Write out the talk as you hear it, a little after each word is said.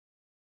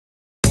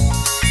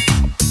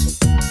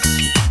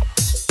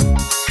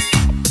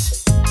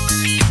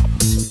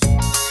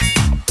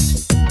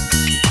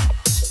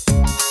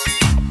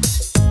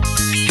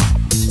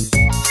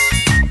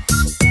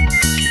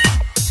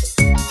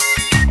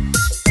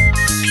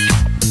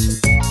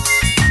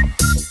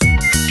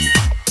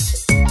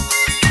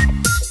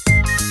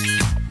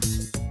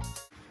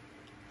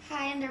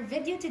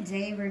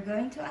today we're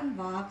going to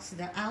unbox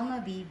the Alma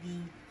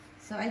BB.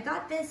 So I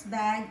got this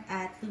bag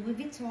at Louis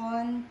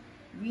Vuitton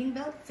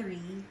Greenbelt 3.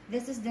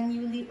 This is the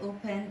newly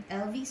opened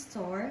LV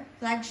store,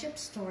 flagship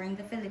store in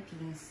the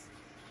Philippines.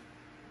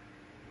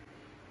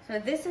 So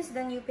this is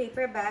the new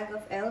paper bag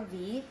of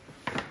LV,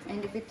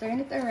 and if you turn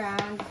it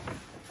around,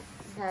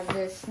 you have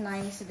this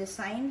nice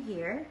design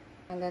here.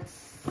 And let's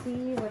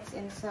see what's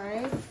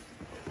inside.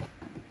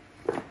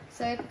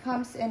 So it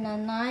comes in a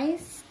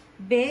nice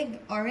big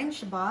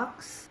orange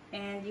box,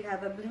 and you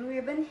have a blue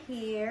ribbon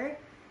here.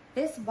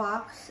 This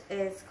box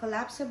is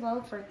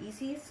collapsible for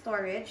easy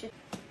storage.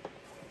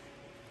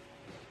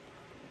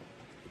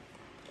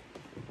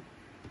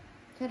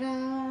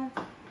 Ta-da!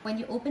 When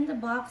you open the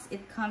box,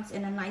 it comes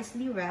in a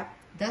nicely wrapped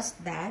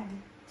dust bag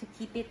to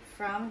keep it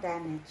from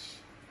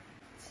damage.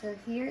 So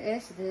here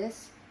is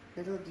this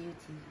little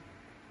beauty.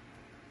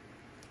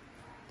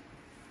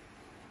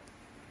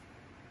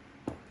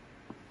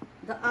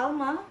 The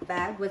Alma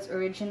bag was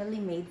originally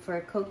made for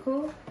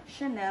Coco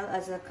Chanel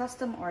as a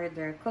custom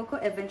order. Coco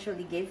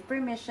eventually gave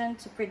permission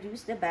to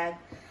produce the bag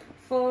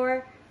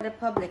for the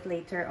public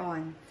later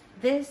on.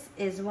 This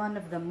is one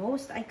of the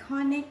most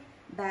iconic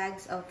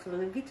bags of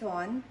Louis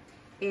Vuitton.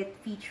 It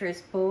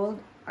features bold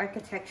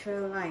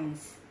architectural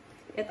lines.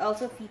 It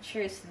also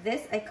features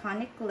this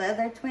iconic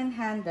leather twin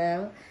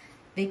handle.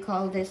 They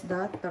call this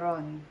the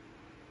Tron.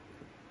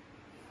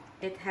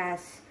 It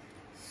has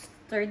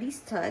sturdy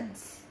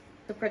studs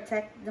to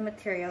protect the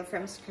material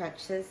from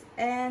scratches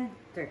and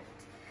dirt.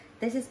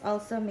 This is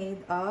also made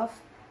of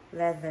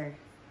leather.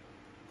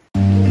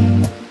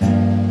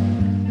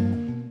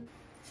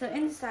 So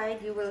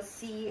inside you will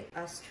see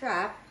a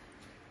strap.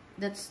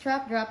 The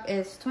strap drop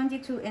is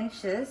 22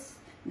 inches.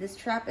 The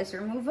strap is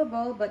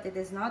removable, but it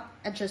is not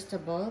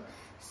adjustable.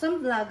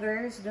 Some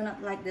vloggers do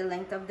not like the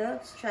length of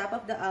the strap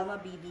of the Alma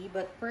BB,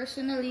 but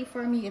personally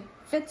for me it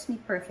fits me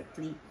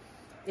perfectly.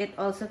 It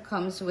also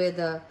comes with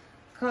a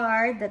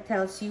card that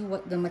tells you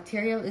what the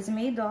material is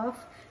made of,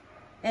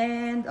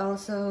 and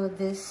also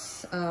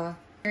this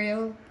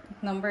serial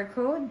number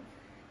code,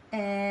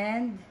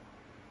 and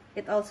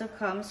it also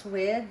comes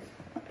with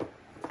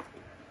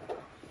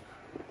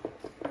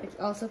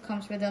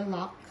a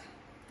lock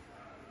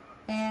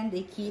and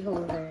a key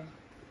holder,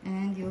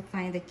 and you'll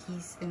find the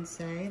keys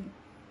inside.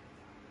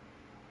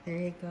 There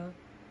you go.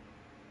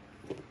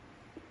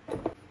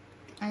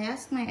 I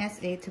asked my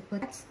SA to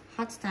put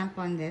hot stamp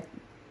on it.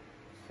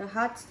 The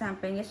hot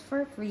stamping is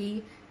for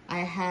free. I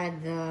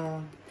had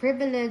the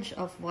privilege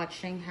of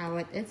watching how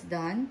it is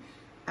done.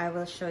 I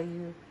will show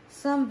you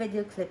some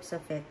video clips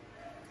of it.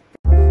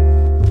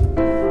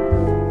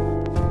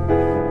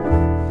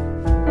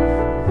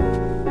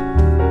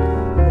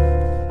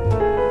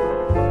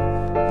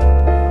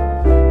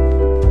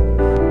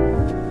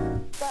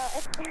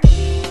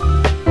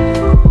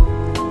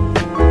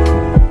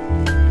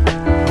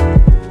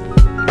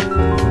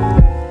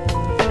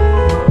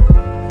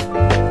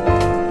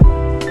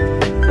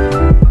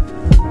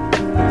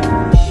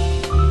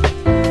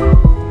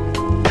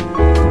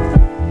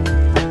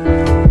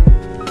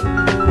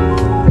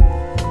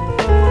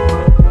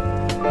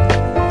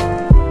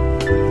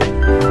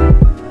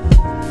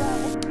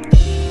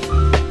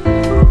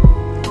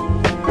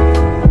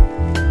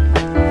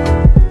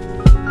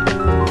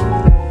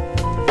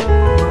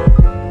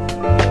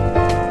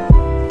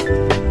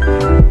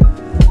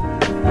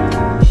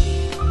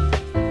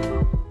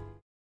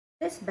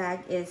 This bag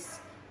is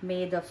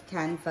made of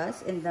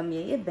canvas in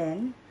damier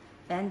ebene,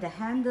 and the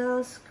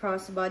handles,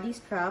 crossbody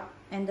strap,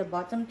 and the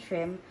bottom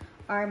trim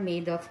are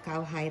made of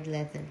cowhide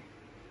leather.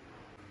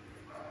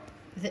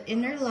 The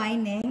inner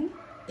lining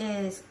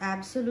is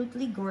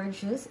absolutely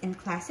gorgeous in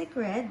classic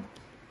red.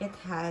 It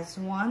has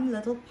one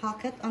little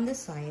pocket on the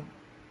side.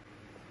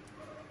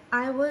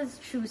 I was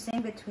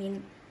choosing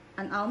between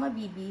an Alma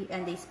BB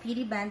and a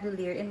Speedy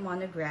Bandouliere in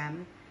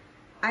Monogram.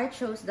 I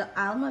chose the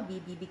Alma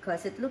BB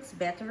because it looks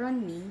better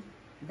on me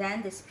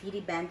than the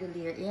Speedy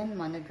Bandouliere in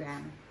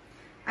Monogram.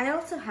 I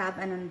also have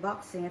an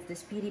unboxing of the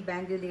Speedy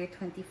Bandouliere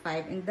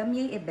 25 in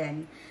damier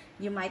ebene.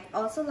 You might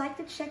also like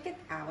to check it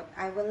out.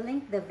 I will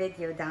link the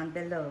video down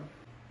below.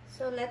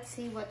 So let's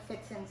see what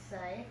fits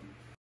inside.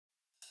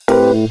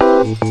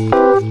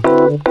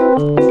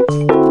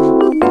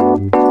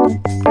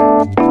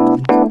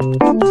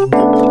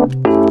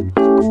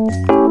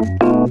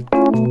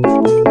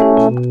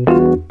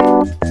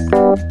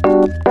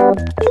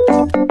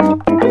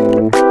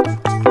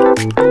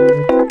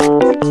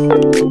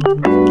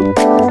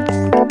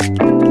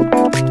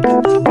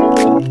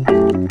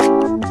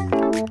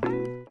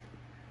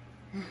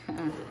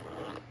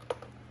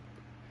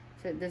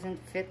 So it doesn't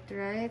fit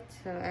right,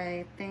 so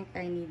I think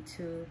I need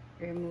to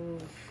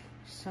remove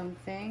some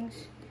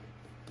things.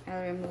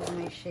 I'll remove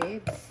my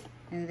shades,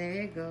 and there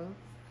you go.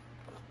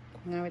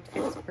 Now it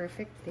fits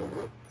perfectly.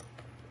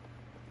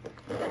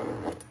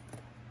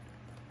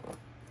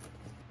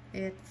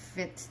 It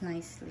fits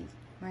nicely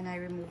when I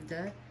remove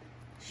the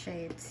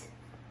shades.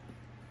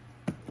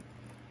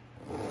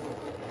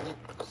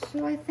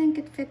 So I think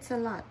it fits a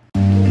lot.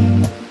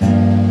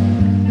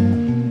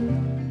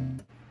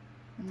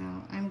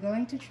 Now I'm going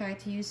going to try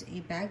to use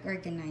a bag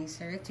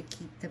organizer to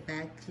keep the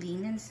bag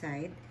clean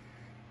inside,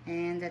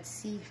 and let's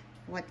see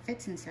what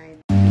fits inside.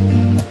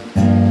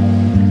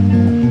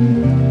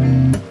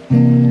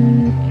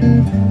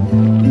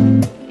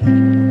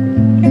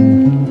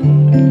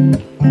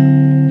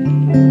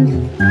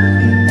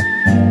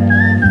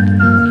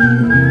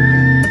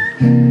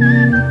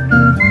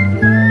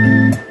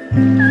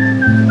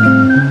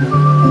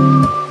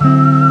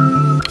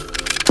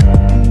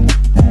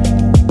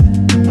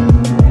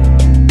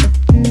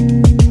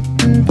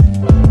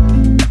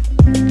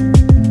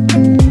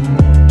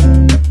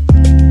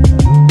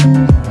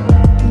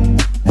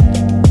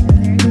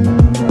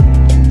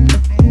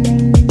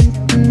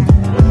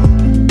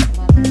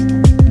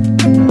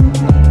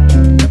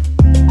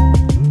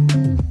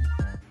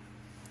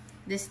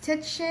 The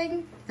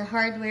stitching, the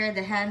hardware,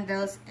 the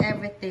handles,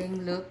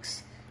 everything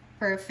looks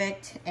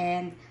perfect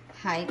and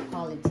high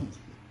quality.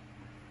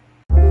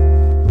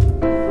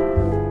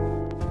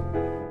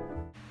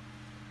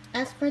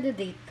 As for the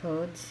date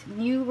codes,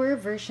 newer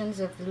versions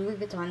of Louis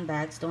Vuitton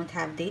bags don't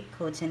have date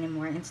codes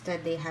anymore.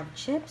 Instead, they have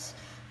chips.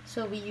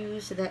 So we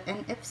use the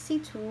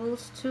NFC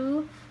Tools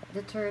to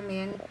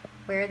determine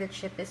where the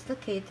chip is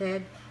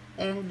located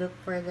and look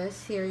for the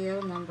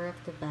serial number of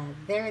the bag.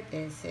 There it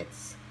is.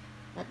 It's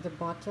at the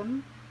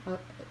bottom.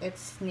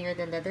 It's near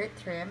the leather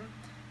trim.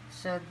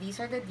 So these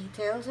are the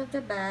details of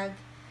the bag.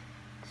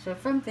 So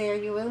from there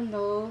you will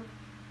know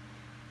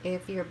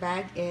if your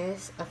bag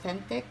is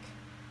authentic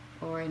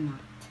or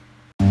not.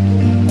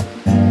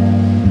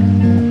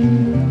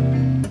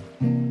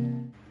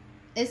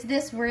 Is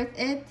this worth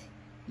it?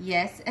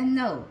 Yes and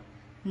no.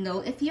 No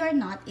if you are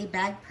not a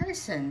bag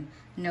person.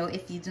 No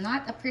if you do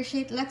not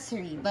appreciate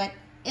luxury. But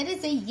it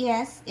is a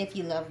yes if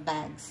you love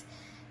bags.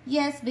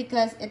 Yes,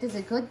 because it is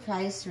a good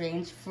price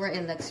range for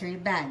a luxury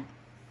bag.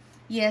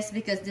 Yes,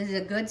 because this is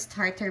a good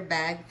starter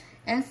bag,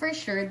 and for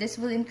sure this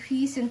will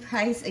increase in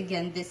price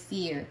again this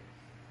year.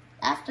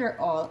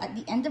 After all, at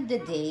the end of the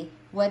day,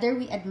 whether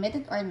we admit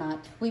it or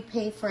not, we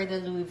pay for the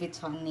Louis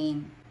Vuitton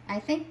name.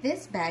 I think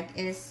this bag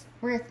is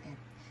worth it.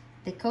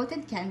 The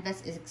coated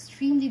canvas is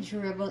extremely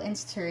durable and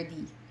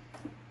sturdy.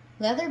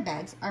 Leather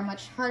bags are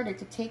much harder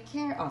to take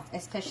care of,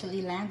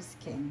 especially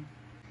lambskin.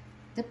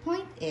 The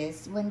point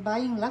is, when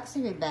buying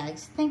luxury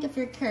bags, think of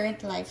your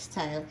current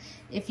lifestyle.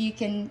 If you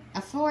can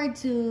afford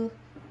to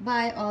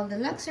buy all the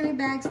luxury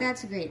bags,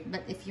 that's great.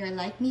 But if you're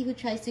like me who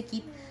tries to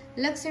keep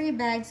luxury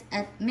bags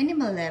at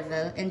minimal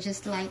level and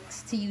just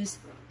likes to use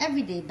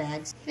everyday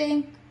bags,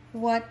 think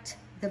what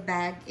the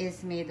bag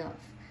is made of.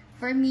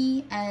 For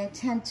me, I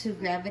tend to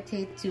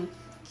gravitate to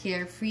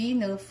carefree,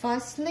 no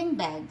fuss sling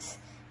bags.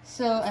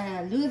 So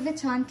Louis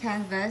Vuitton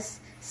canvas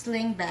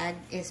sling bag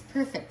is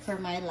perfect for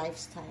my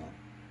lifestyle.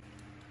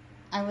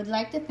 I would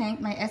like to thank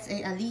my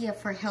SA Aliyah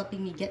for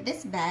helping me get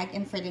this bag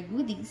and for the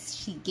goodies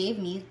she gave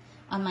me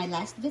on my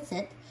last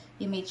visit.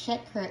 You may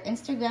check her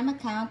Instagram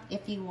account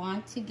if you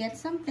want to get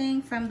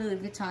something from Louis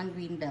Vuitton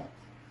Greenbelt.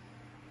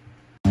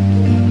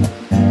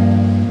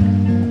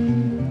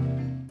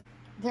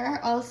 There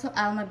are also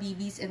Alma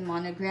BBs in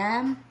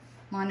Monogram,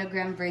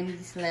 Monogram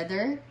vernice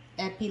leather,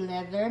 epi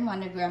leather,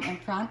 Monogram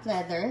and prant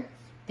leather.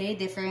 They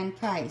differ in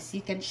price.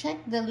 You can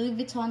check the Louis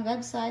Vuitton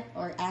website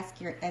or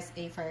ask your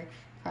SA for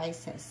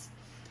prices.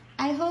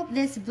 I hope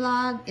this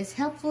vlog is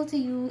helpful to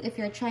you if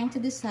you're trying to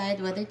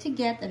decide whether to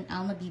get an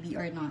Alma BB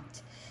or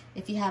not.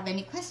 If you have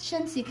any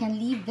questions, you can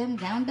leave them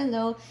down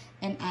below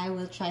and I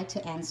will try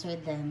to answer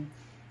them.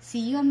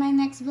 See you on my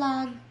next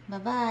vlog.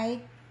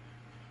 Bye-bye.